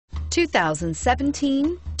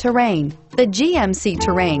2017 Terrain. The GMC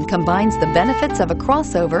Terrain combines the benefits of a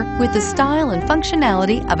crossover with the style and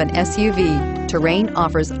functionality of an SUV. Terrain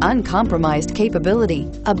offers uncompromised capability,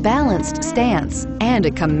 a balanced stance, and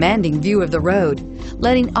a commanding view of the road,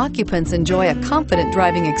 letting occupants enjoy a confident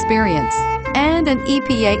driving experience. And an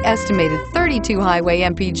EPA estimated 32 highway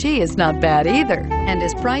MPG is not bad either, and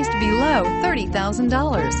is priced below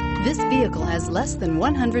 $30,000. This vehicle has less than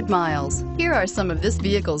 100 miles. Here are some of this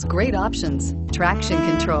vehicle's great options: traction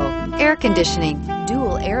control, air conditioning,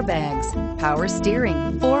 dual airbags, power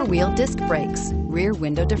steering, four-wheel disc brakes, rear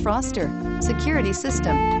window defroster, security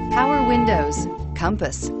system, power windows,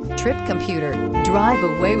 compass, trip computer. Drive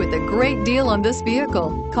away with a great deal on this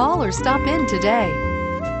vehicle. Call or stop in today.